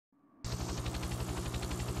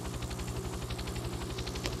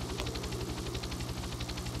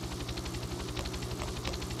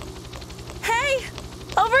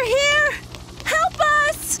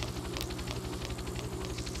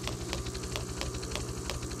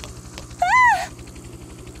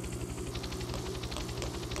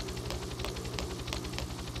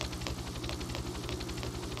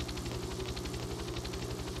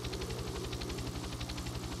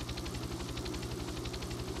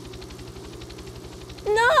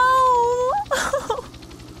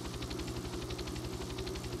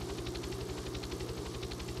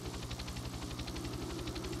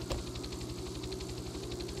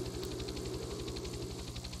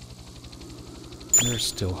There's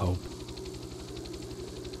still hope.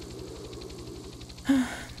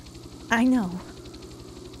 I know.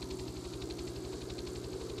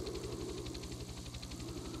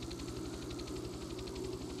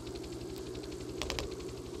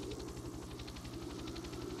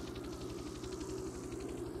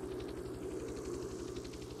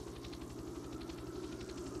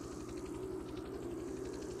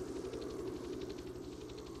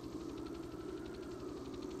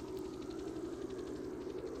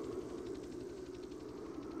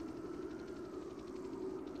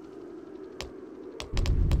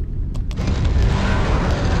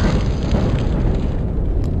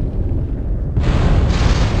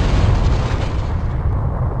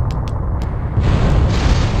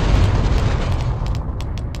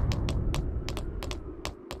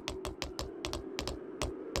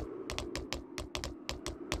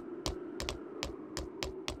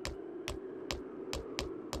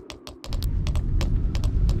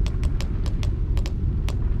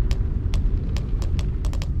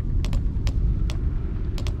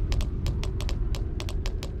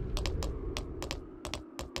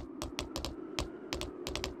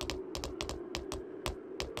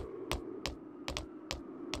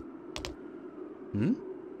 Hmm?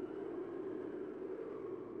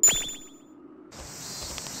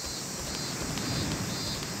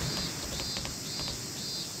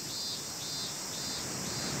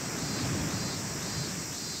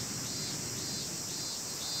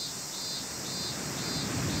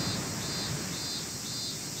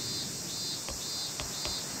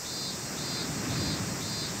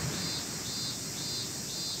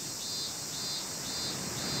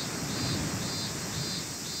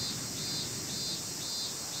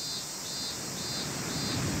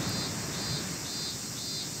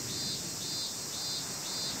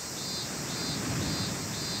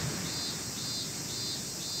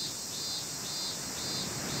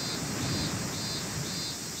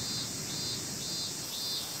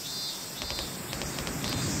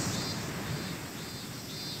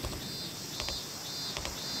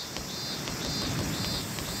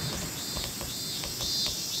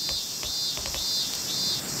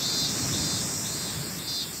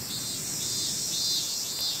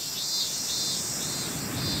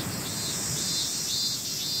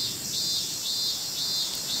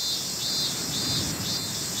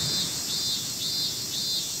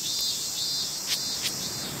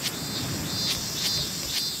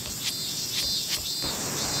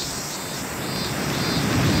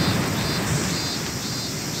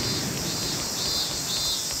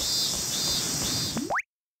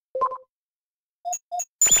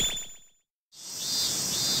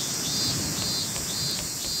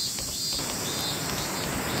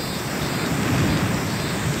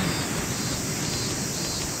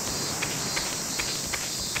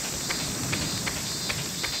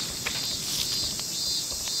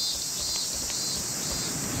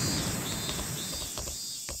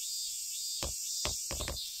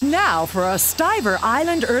 Now for a Stiver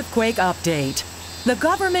Island earthquake update. The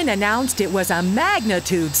government announced it was a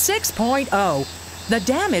magnitude 6.0. The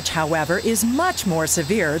damage, however, is much more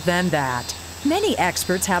severe than that. Many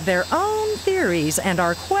experts have their own theories and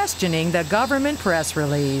are questioning the government press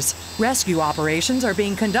release. Rescue operations are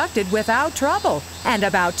being conducted without trouble, and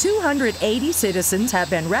about 280 citizens have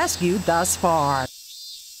been rescued thus far.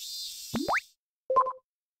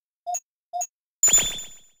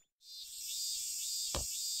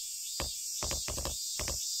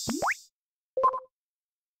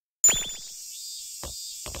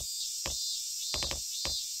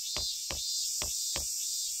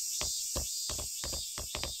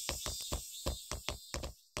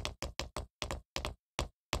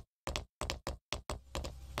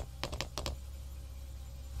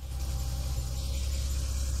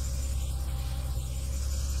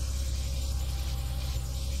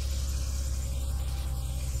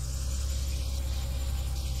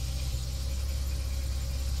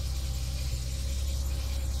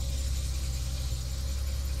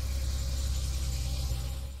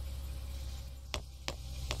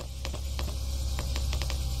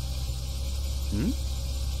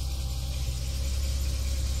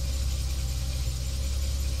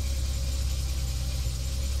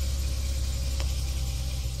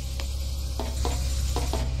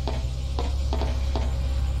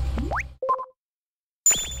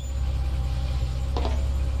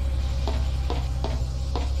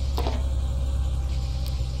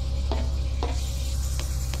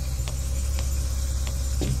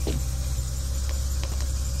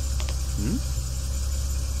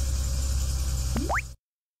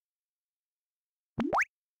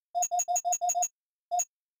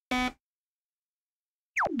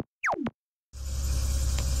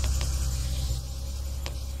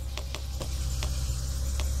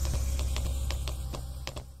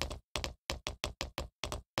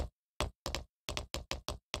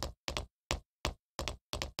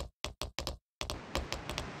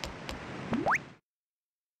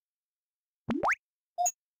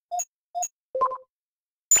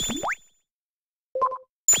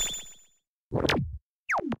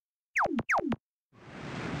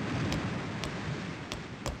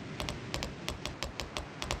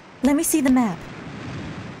 Let me see the map.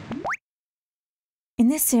 In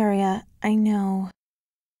this area, I know.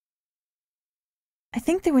 I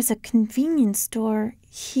think there was a convenience store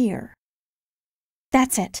here.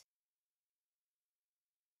 That's it.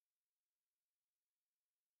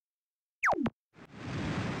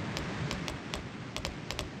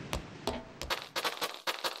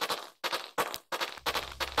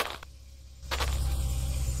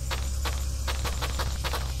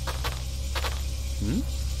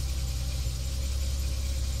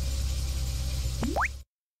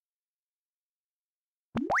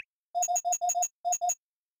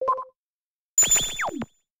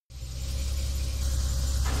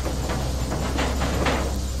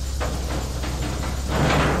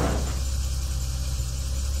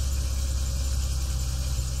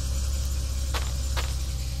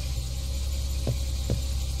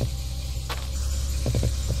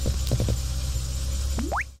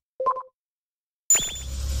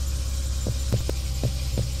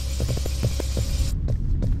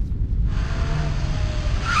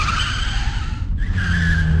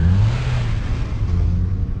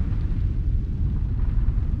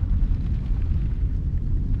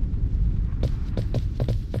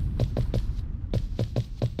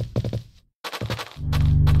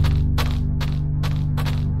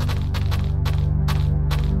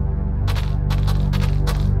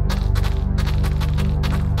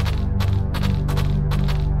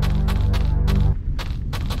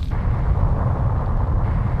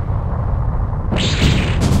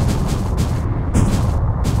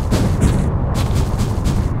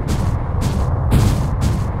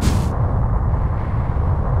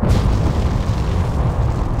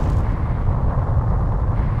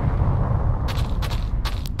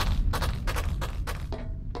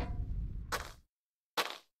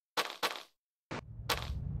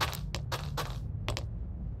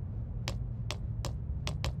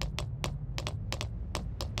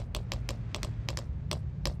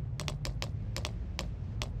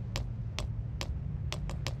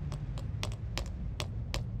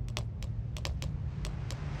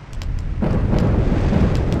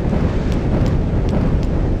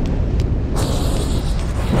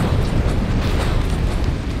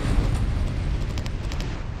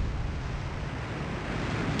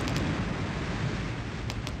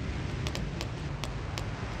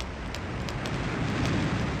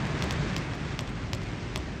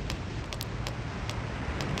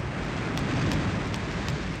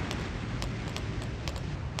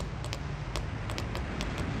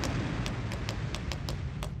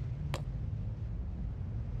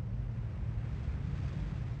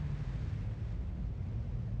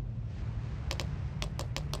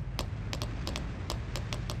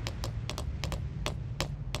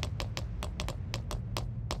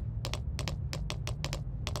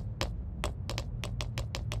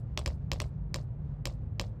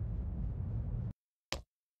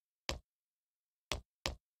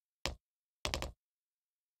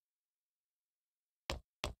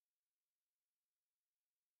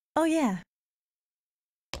 Oh, yeah.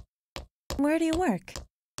 Where do you work?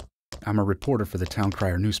 I'm a reporter for the town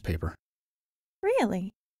crier newspaper.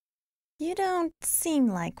 Really? You don't seem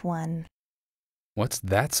like one. What's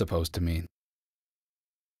that supposed to mean?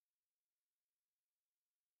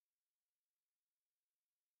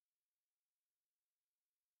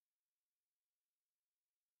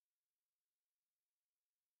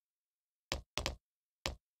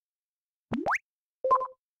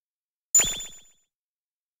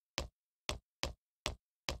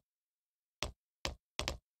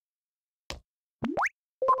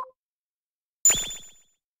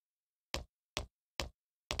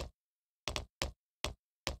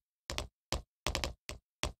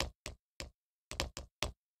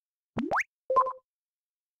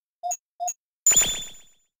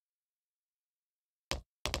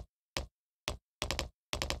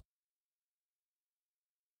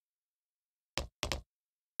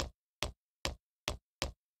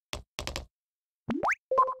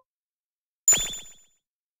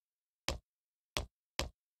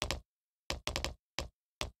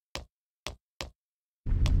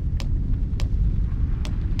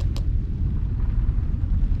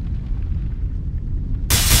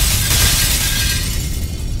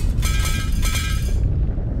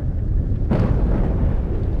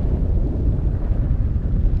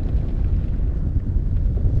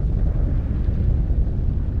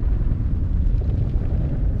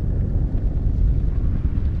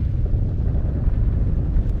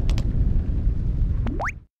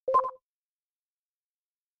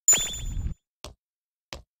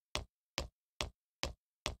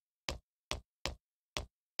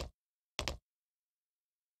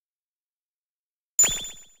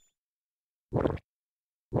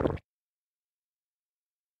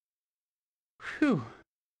 Phew.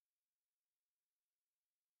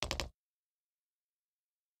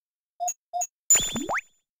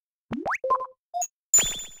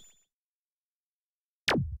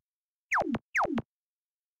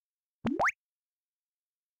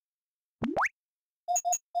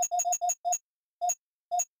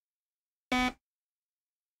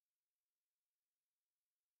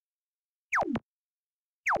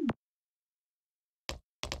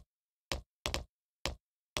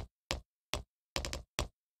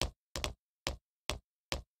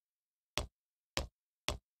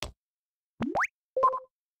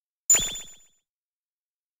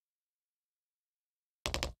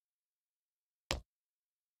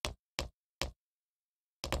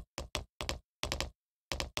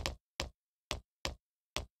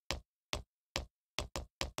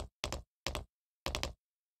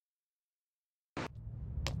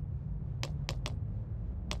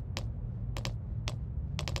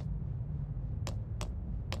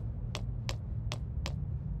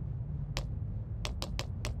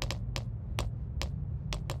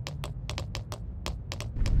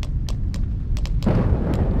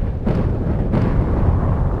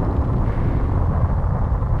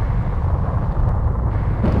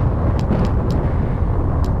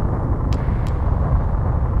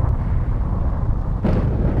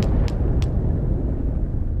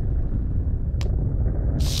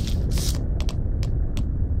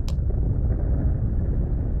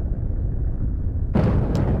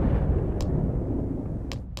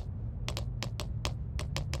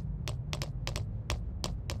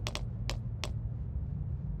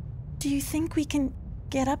 Do you think we can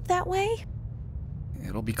get up that way?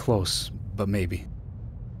 It'll be close, but maybe.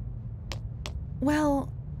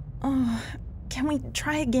 Well, can we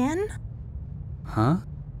try again? Huh?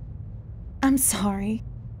 I'm sorry.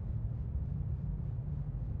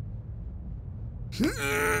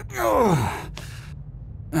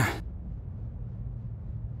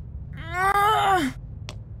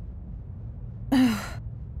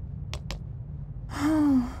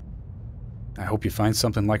 I hope you find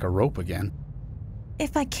something like a rope again.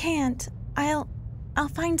 If I can't, I'll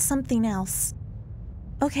find something else.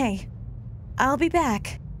 Okay, I'll be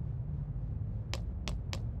back.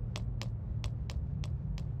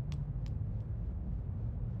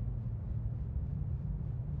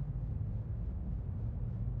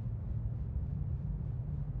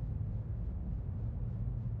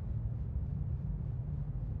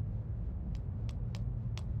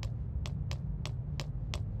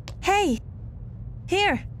 Hey!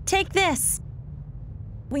 Here, take this.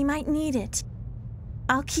 We might need it.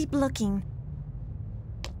 I'll keep looking.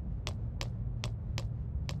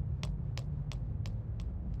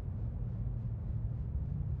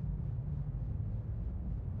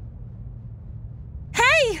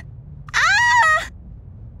 Hey! Ah!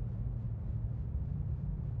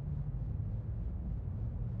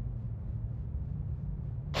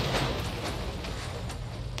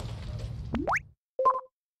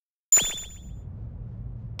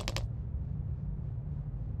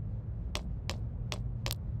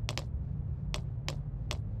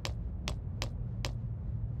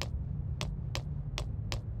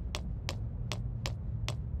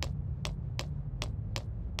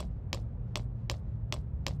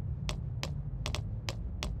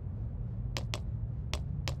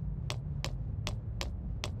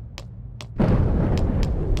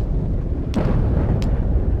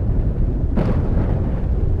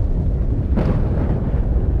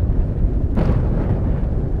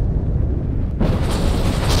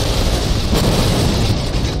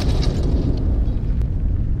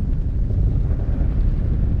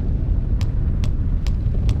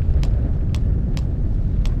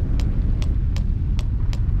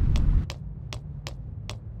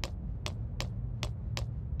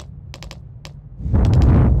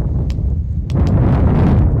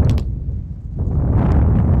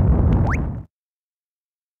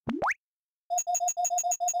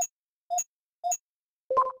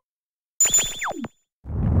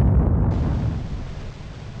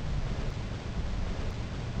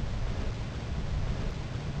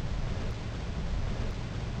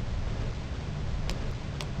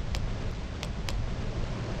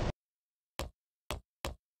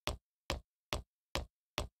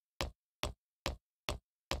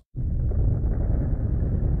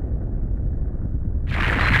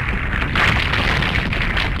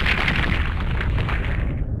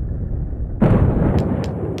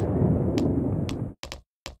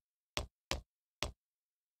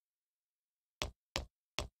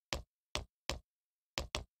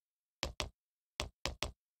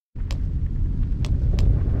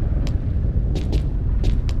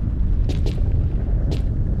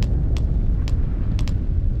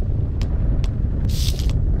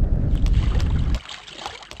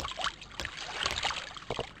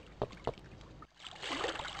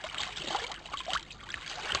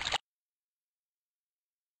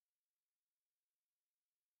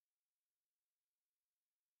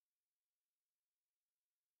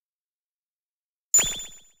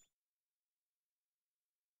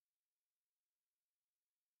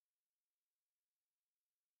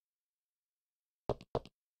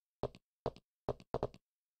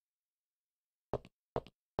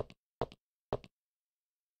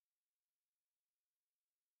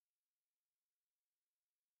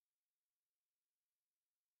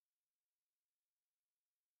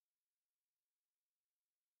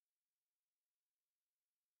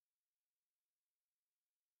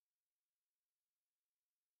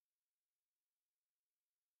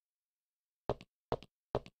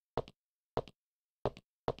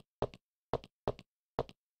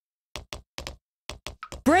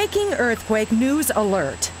 Breaking earthquake news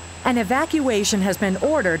alert. An evacuation has been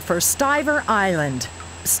ordered for Stiver Island.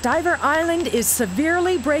 Stiver Island is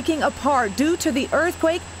severely breaking apart due to the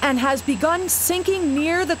earthquake and has begun sinking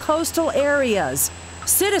near the coastal areas.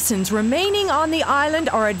 Citizens remaining on the island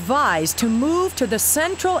are advised to move to the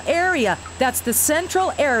central area. That's the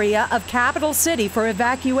central area of Capital City for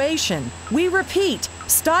evacuation. We repeat,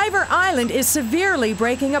 Stiver Island is severely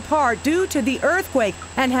breaking apart due to the earthquake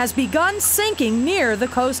and has begun sinking near the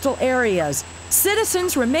coastal areas.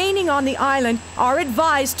 Citizens remaining on the island are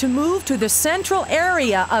advised to move to the central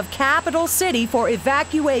area of Capital City for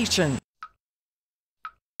evacuation.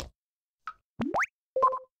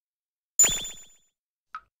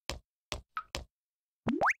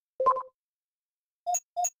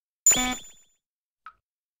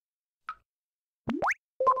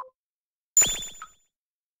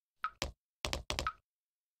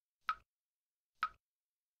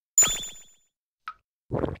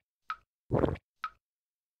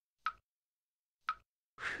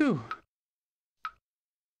 Phew.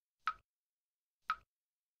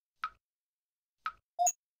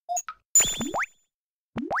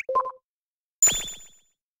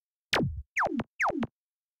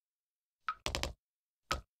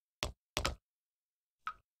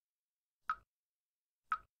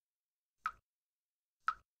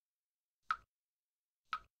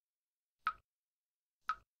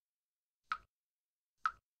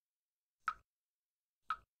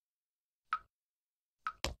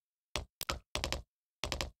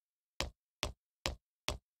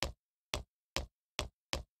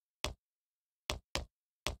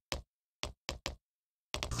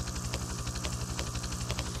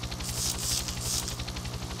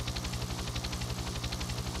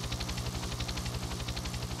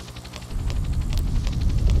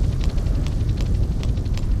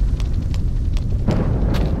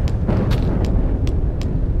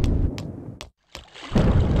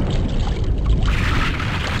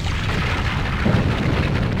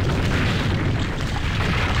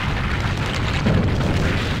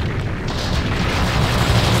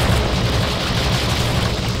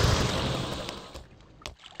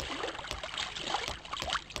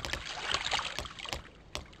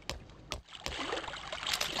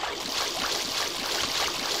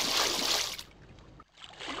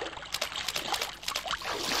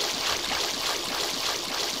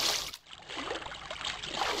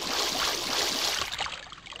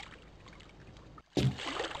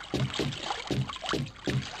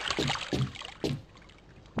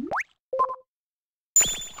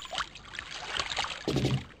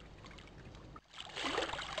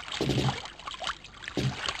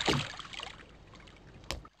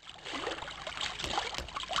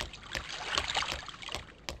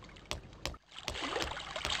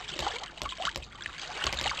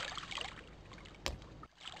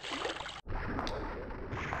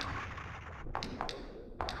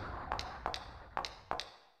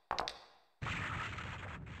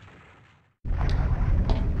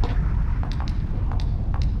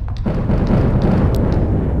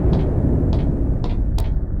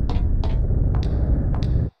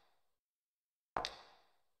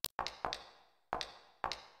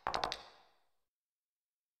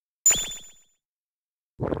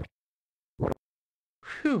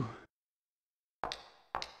 Phew.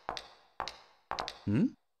 Hmm?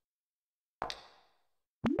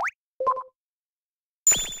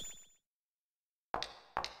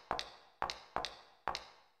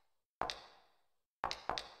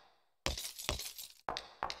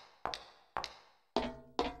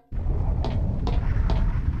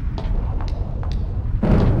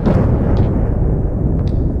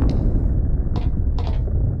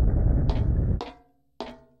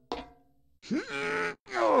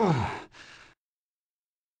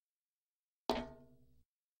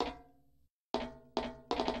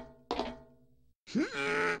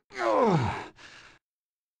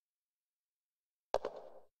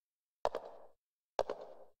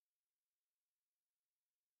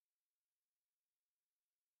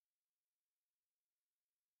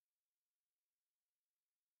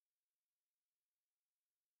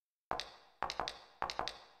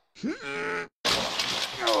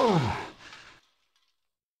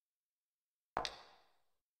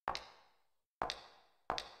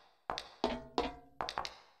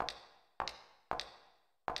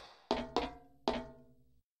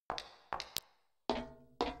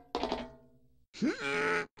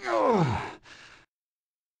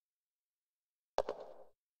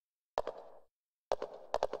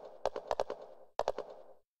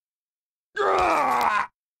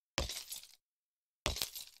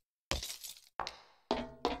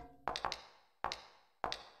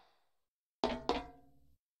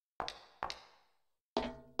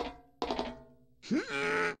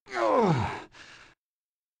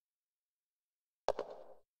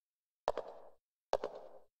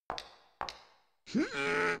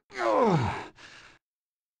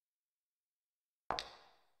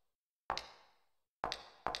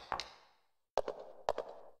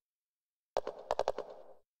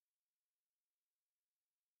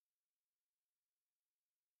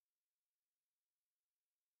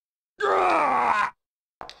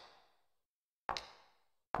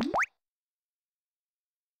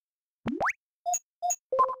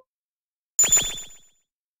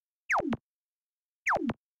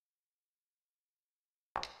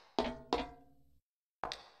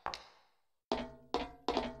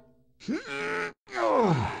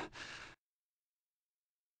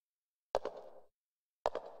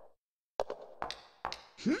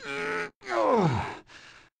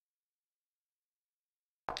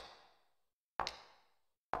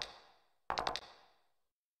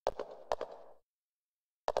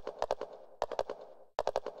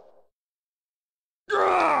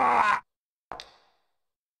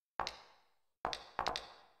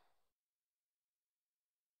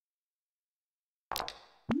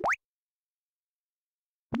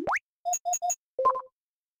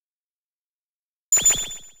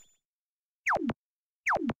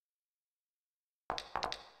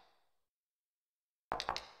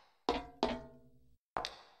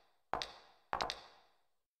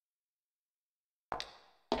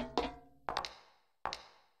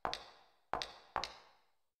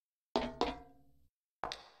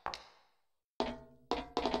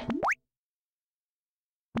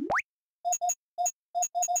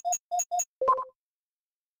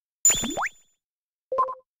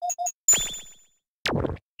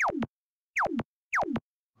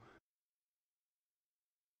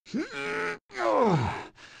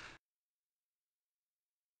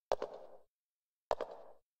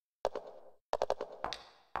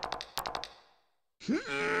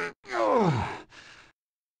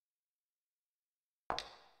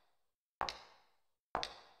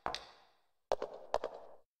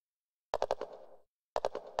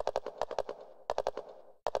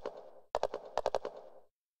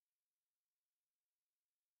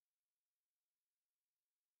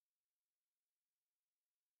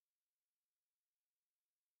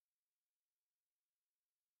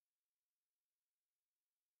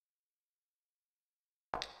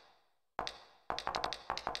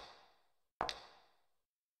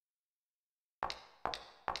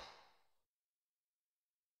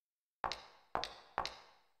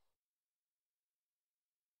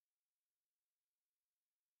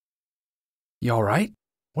 You alright?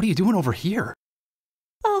 What are you doing over here?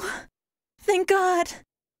 Oh, thank God.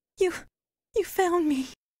 You found me.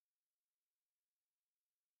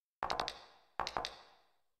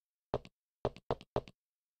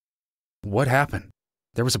 What happened?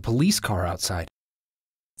 There was a police car outside.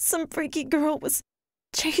 Some freaky girl was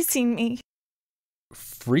chasing me.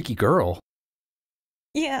 Freaky girl?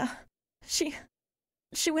 Yeah, she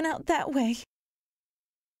went out that way.